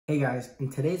Hey guys, in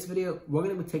today's video, we're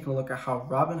going to be taking a look at how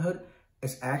Robinhood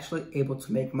is actually able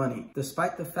to make money,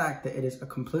 despite the fact that it is a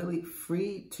completely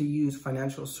free to use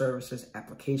financial services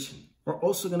application. We're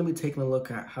also going to be taking a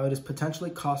look at how it is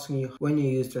potentially costing you when you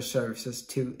use their services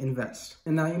to invest.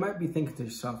 And now you might be thinking to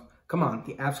yourself, come on,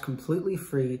 the app's completely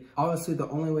free. Obviously, the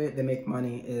only way they make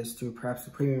money is through perhaps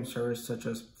the premium service such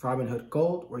as Robinhood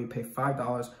Gold, where you pay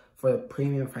 $5 for the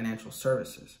premium financial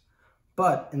services.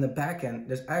 But in the back end,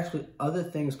 there's actually other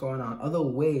things going on, other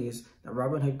ways that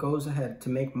Robinhood goes ahead to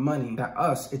make money that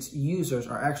us, its users,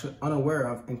 are actually unaware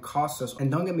of and cost us.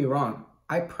 And don't get me wrong,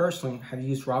 I personally have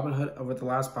used Robinhood over the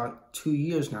last about 2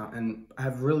 years now, and I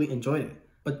have really enjoyed it.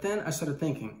 But then I started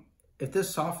thinking, if this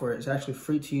software is actually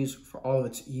free to use for all of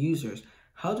its users,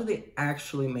 how do they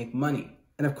actually make money?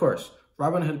 And of course,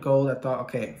 Robinhood Gold, I thought,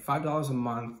 okay, $5 a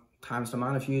month times the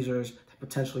amount of users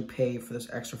potentially pay for this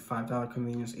extra $5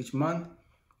 convenience each month,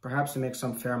 perhaps they make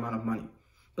some fair amount of money.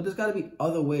 But there's got to be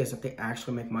other ways that they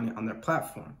actually make money on their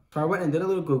platform. So I went and did a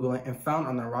little Googling and found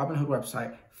on the Robinhood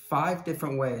website 5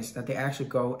 different ways that they actually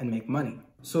go and make money.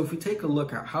 So if you take a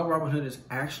look at how Robinhood is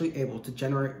actually able to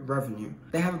generate revenue,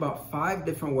 they have about 5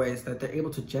 different ways that they're able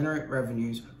to generate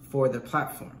revenues for their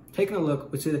platform. Taking a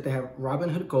look, we see that they have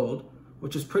Robinhood Gold,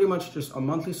 which is pretty much just a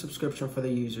monthly subscription for the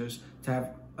users to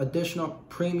have additional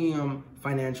premium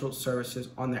financial services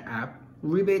on their app.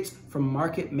 Rebates from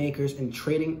market makers and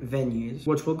trading venues,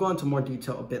 which we'll go into more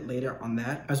detail a bit later on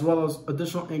that, as well as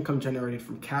additional income generated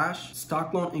from cash,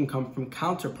 stock loan income from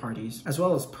counterparties, as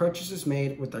well as purchases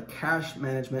made with their cash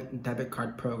management and debit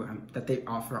card program that they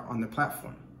offer on the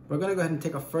platform. We're going to go ahead and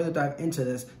take a further dive into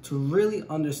this to really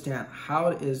understand how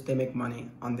it is they make money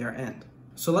on their end.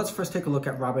 So let's first take a look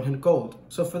at Robinhood Gold.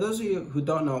 So for those of you who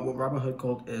don't know what Robinhood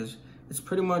Gold is, it's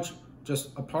pretty much just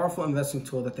a powerful investing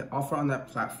tool that they offer on that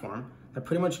platform that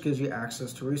pretty much gives you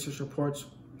access to research reports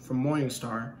from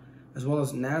Morningstar, as well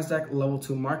as NASDAQ level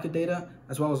 2 market data,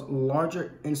 as well as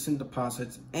larger instant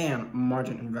deposits and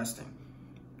margin investing.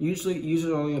 Usually,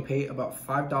 users only pay about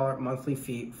 $5 monthly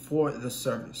fee for the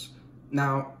service.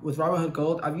 Now, with Robinhood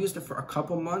Gold, I've used it for a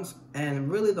couple months, and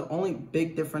really the only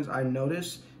big difference I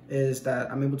noticed is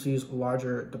that I'm able to use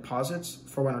larger deposits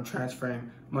for when I'm transferring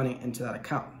money into that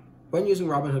account. When using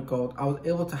Robinhood Gold, I was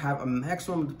able to have a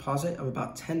maximum deposit of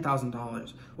about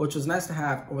 $10,000, which was nice to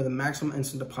have over the maximum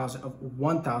instant deposit of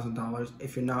 $1,000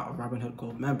 if you're not a Robinhood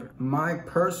Gold member. My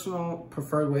personal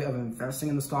preferred way of investing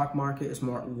in the stock market is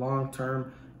more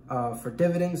long-term for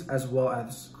dividends as well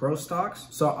as growth stocks.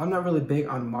 So I'm not really big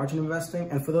on margin investing.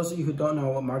 And for those of you who don't know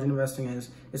what margin investing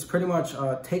is, it's pretty much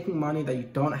taking money that you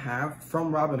don't have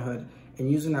from Robinhood and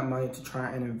using that money to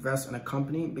try and invest in a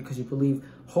company because you believe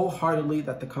wholeheartedly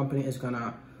that the company is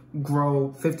gonna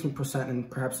grow 15% in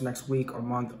perhaps the next week or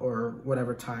month or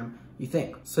whatever time you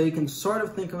think. So you can sort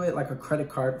of think of it like a credit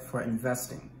card for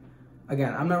investing.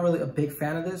 Again, I'm not really a big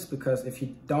fan of this because if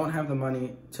you don't have the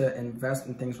money to invest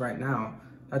in things right now,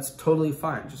 that's totally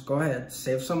fine. Just go ahead,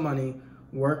 save some money,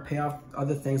 work, pay off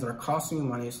other things that are costing you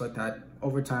money so that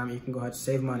over time you can go ahead,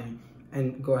 save money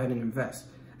and go ahead and invest.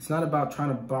 It's not about trying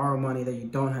to borrow money that you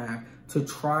don't have to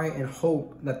try and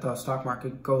hope that the stock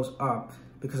market goes up,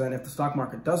 because then if the stock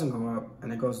market doesn't go up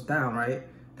and it goes down, right,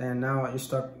 then now you're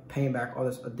stuck paying back all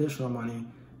this additional money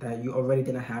that you already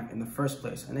didn't have in the first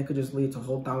place. And it could just lead to a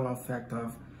whole domino effect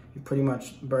of you pretty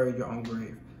much buried your own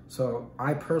grave. So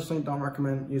I personally don't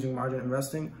recommend using margin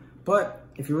investing, but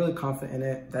if you're really confident in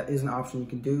it, that is an option you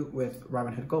can do with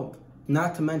Robinhood Gold.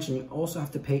 Not to mention, you also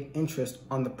have to pay interest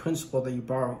on the principal that you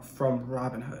borrow from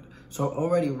Robinhood. So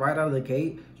already right out of the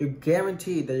gate, you're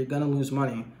guaranteed that you're gonna lose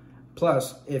money.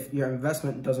 Plus, if your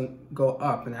investment doesn't go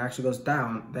up and it actually goes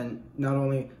down, then not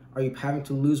only are you having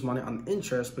to lose money on the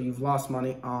interest, but you've lost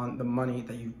money on the money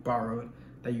that you borrowed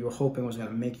that you were hoping was gonna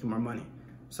make you more money.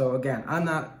 So again, I'm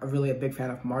not really a big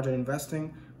fan of margin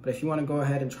investing, but if you want to go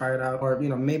ahead and try it out, or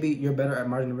maybe you're better at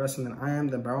margin investing than I am,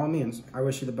 then by all means, I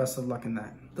wish you the best of luck in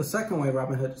that. The second way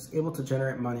Robinhood is able to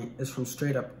generate money is from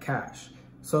straight up cash.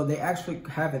 So they actually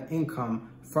have an income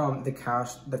from the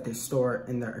cash that they store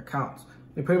in their accounts.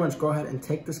 They pretty much go ahead and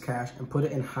take this cash and put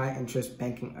it in high interest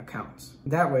banking accounts.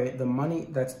 That way, the money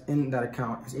that's in that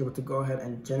account is able to go ahead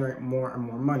and generate more and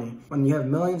more money. When you have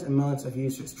millions and millions of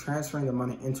users transferring the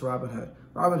money into Robinhood,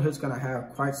 Robinhood's gonna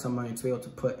have quite some money to be able to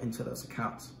put into those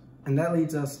accounts. And that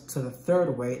leads us to the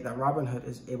third way that Robinhood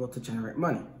is able to generate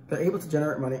money. They're able to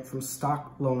generate money from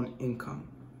stock loan income.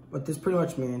 What this pretty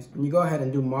much means, when you go ahead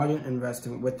and do margin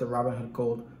investing with the Robinhood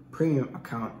Gold premium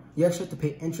account, you actually have to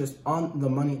pay interest on the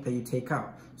money that you take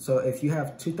out. So if you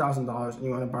have $2,000 and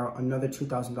you want to borrow another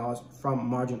 $2,000 from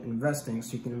margin investing,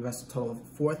 so you can invest a total of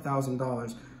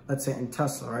 $4,000, let's say in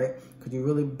Tesla, right? because you're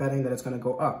really betting that it's going to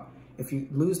go up. If you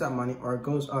lose that money or it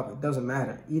goes up, it doesn't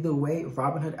matter. Either way,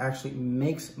 Robinhood actually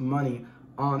makes money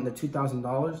on the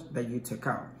 $2,000 that you took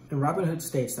out. And Robinhood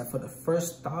states that for the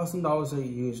first $1,000 that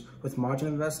you use with margin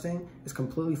investing is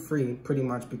completely free, pretty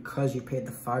much because you paid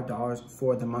the $5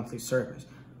 for the monthly service.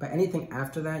 But anything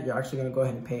after that, you're actually going to go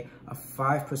ahead and pay a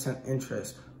 5%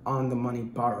 interest on the money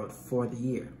borrowed for the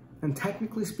year. And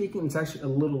technically speaking, it's actually a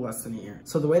little less than a year.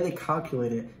 So the way they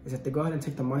calculate it is that they go ahead and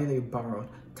take the money that you borrowed,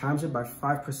 times it by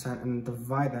 5%, and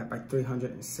divide that by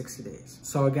 360 days.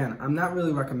 So again, I'm not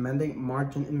really recommending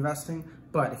margin investing,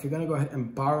 but if you're gonna go ahead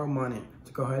and borrow money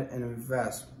to go ahead and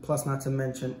invest, plus not to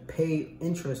mention pay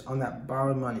interest on that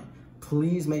borrowed money,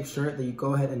 please make sure that you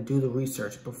go ahead and do the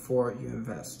research before you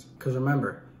invest. Because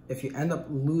remember, if you end up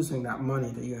losing that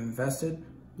money that you invested,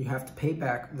 you have to pay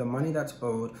back the money that's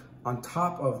owed on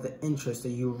top of the interest that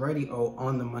you already owe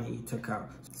on the money you took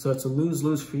out. So it's a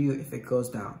lose-lose for you if it goes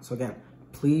down. So again,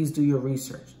 please do your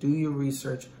research. Do your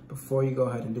research before you go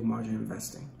ahead and do margin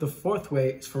investing. The fourth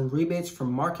way is from rebates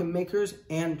from market makers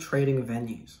and trading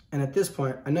venues. And at this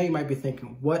point, I know you might be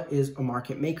thinking, what is a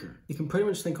market maker? You can pretty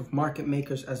much think of market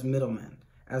makers as middlemen,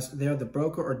 as they're the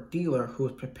broker or dealer who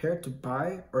is prepared to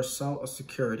buy or sell a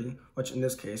security, which in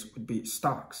this case would be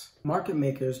stocks. Market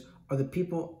makers are the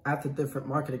people at the different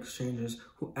market exchanges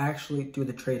who actually do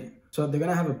the trading. So they're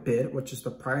gonna have a bid, which is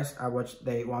the price at which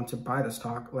they want to buy the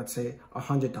stock, let's say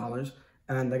 $100,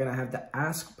 and they're gonna have the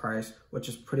ask price, which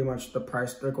is pretty much the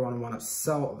price they're going to wanna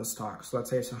sell the stock. So let's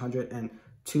say it's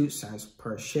 102 cents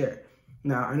per share.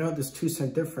 Now, I know this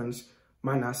 2-cent difference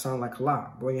might not sound like a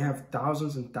lot, but when you have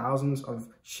thousands and thousands of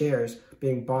shares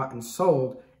being bought and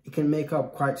sold, it can make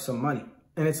up quite some money.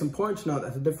 And it's important to note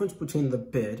that the difference between the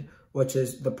bid, which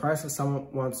is the price that someone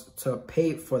wants to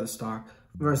pay for the stock,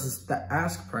 versus the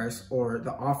ask price or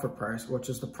the offer price, which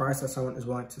is the price that someone is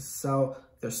willing to sell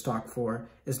their stock for,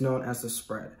 is known as the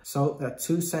spread. So that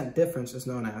 2-cent difference is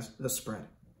known as the spread.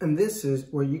 And this is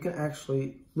where you can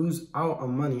actually lose out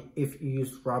on money if you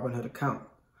use Robinhood account.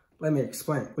 Let me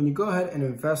explain. When you go ahead and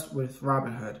invest with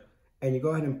Robinhood, and you go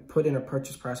ahead and put in a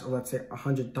purchase price of, let's say,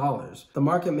 $100, the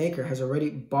market maker has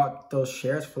already bought those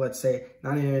shares for, let's say,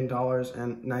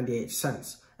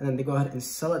 $99.98. And then they go ahead and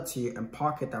sell it to you and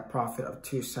pocket that profit of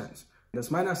 2 cents.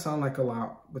 This might not sound like a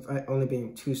lot with only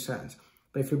being 2 cents,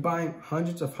 but if you're buying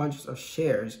hundreds of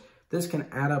shares, this can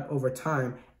add up over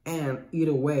time and eat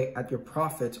away at your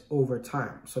profits over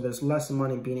time. So there's less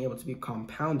money being able to be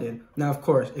compounded. Now, of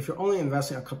course, if you're only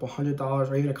investing a couple $100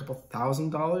 or even a couple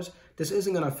 $1,000, this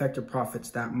isn't going to affect your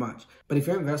profits that much. But if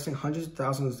you're investing hundreds of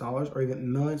thousands of dollars or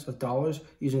even millions of dollars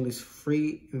using these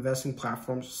free investing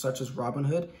platforms such as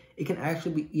Robinhood, it can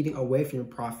actually be eating away from your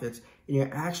profits, and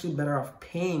you're actually better off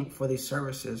paying for these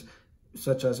services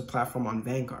such as a platform on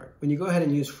Vanguard. When you go ahead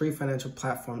and use free financial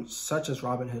platforms such as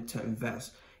Robinhood to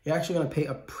invest, you're actually going to pay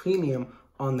a premium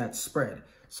on that spread.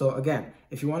 So again,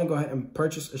 if you want to go ahead and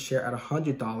purchase a share at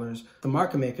 $100, the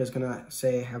market maker is going to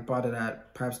say have bought it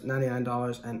at perhaps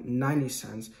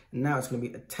 $99.90, and now it's going to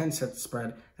be a 10-cent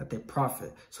spread that they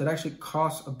profit. So it actually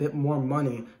costs a bit more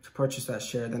money to purchase that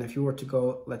share than if you were to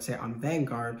go, let's say, on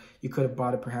Vanguard, you could have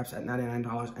bought it perhaps at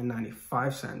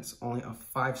 $99.95, only a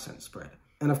 5-cent spread.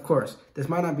 And of course, this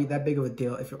might not be that big of a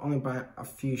deal if you're only buying a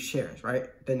few shares, right?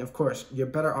 Then of course, you're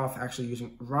better off actually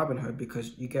using Robinhood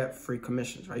because you get free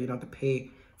commissions, right? You don't have to pay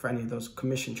for any of those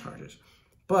commission charges.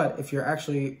 But if you're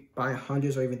actually buying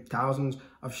hundreds or even thousands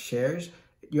of shares,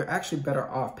 you're actually better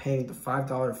off paying the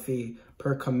 $5 fee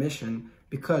per commission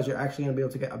because you're actually gonna be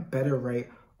able to get a better rate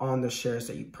on the shares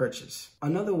that you purchase.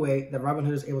 Another way that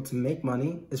Robinhood is able to make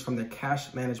money is from their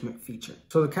cash management feature.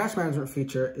 So the cash management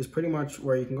feature is pretty much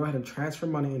where you can go ahead and transfer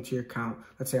money into your account,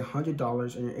 let's say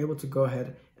 $100, and you're able to go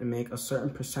ahead and make a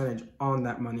certain percentage on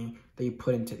that money that you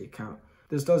put into the account.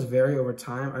 This does vary over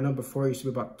time. I know before it used to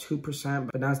be about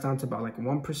 2%, but now it's down to about like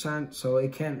 1%. So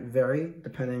it can vary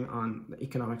depending on the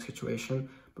economic situation.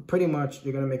 But pretty much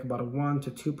you're gonna make about a 1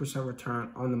 to 2%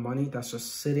 return on the money that's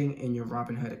just sitting in your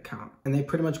Robinhood account. And they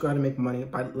pretty much go ahead and make money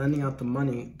by lending out the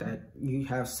money that you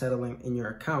have settling in your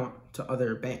account to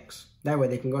other banks. That way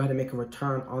they can go ahead and make a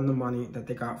return on the money that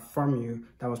they got from you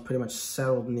that was pretty much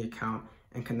settled in the account,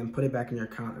 and can then put it back in your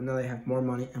account. And now they have more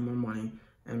money and more money.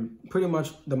 And pretty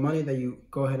much the money that you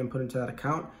go ahead and put into that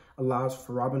account allows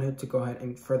for Robinhood to go ahead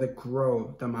and further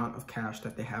grow the amount of cash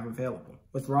that they have available.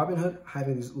 With Robinhood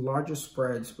having these larger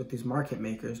spreads with these market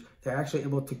makers, they're actually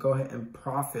able to go ahead and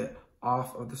profit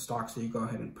off of the stocks that you go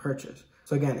ahead and purchase.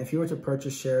 So again, if you were to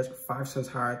purchase shares 5 cents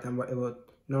higher than what it would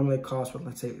normally cost with,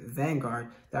 let's say, Vanguard,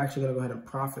 they're actually gonna go ahead and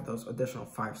profit those additional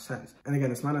 5 cents. And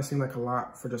again, this might not seem like a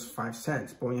lot for just 5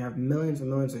 cents, but when you have millions and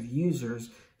millions of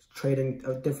users trading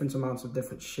different amounts of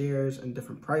different shares and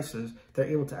different prices, they're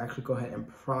able to actually go ahead and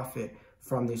profit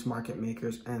from these market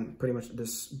makers and pretty much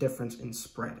this difference in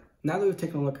spread. Now that we've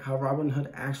taken a look at how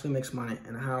Robinhood actually makes money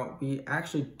and how we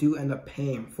actually do end up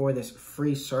paying for this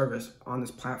free service on this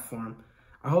platform,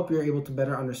 I hope you're able to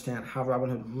better understand how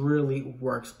Robinhood really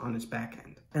works on its back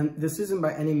end. And this isn't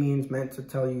by any means meant to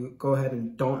tell you, go ahead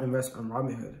and don't invest on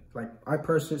Robinhood. Like, I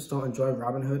personally still enjoy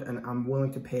Robinhood and I'm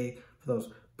willing to pay for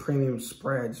those premium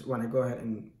spreads when I go ahead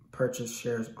and purchase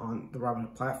shares on the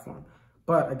Robinhood platform.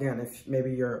 But again, if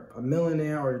maybe you're a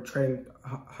millionaire or you're trading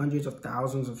hundreds of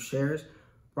thousands of shares,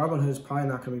 Robinhood is probably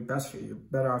not going to be best for you. You're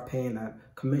better off paying that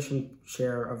commission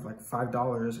share of like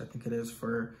 $5, I think it is,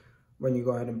 for when you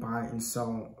go ahead and buy and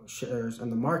sell shares in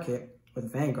the market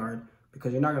with Vanguard,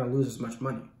 because you're not going to lose as much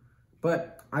money.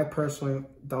 But I personally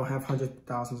don't have hundreds of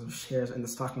thousands of shares in the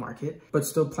stock market, but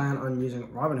still plan on using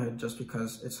Robinhood just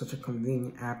because it's such a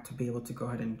convenient app to be able to go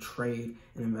ahead and trade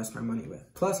and invest my money with.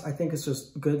 Plus, I think it's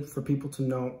just good for people to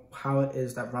know how it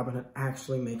is that Robinhood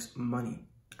actually makes money.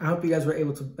 I hope you guys were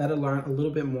able to better learn a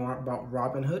little bit more about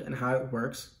Robinhood and how it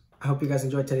works. I hope you guys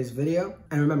enjoyed today's video.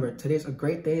 And remember, today's a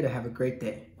great day to have a great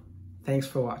day. Thanks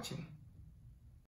for watching.